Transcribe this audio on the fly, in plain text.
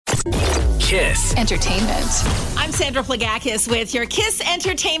KiSS Entertainment. I'm Sandra Plagakis with your KiSS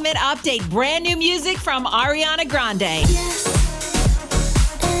Entertainment Update. Brand new music from Ariana Grande.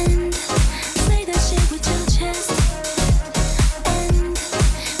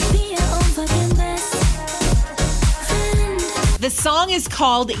 The song is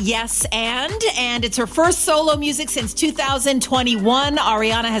called Yes and it's her first solo music since 2021.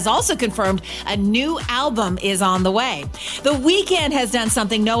 Ariana has also confirmed a new album is on the way. The Weeknd has done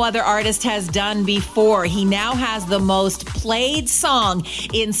something no other artist has done before. He now has the most played song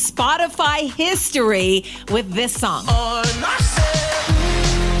in Spotify history with this song.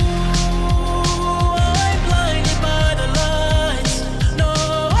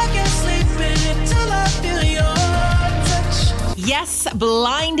 Yes,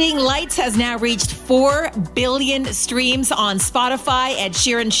 Blinding Lights has now reached 4 billion streams on Spotify. Ed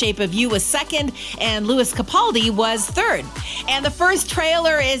Sheeran's Shape of You was second, and Louis Capaldi was third. And the first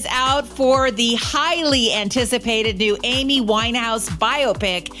trailer is out for the highly anticipated new Amy Winehouse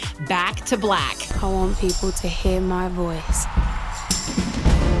biopic, Back to Black. I want people to hear my voice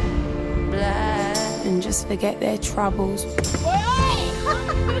and just forget their troubles.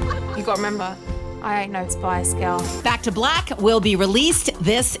 You gotta remember, I ain't no Spice Girl. Back to Black will be released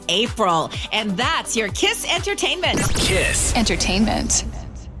this April. And that's your KiSS Entertainment. KiSS Entertainment.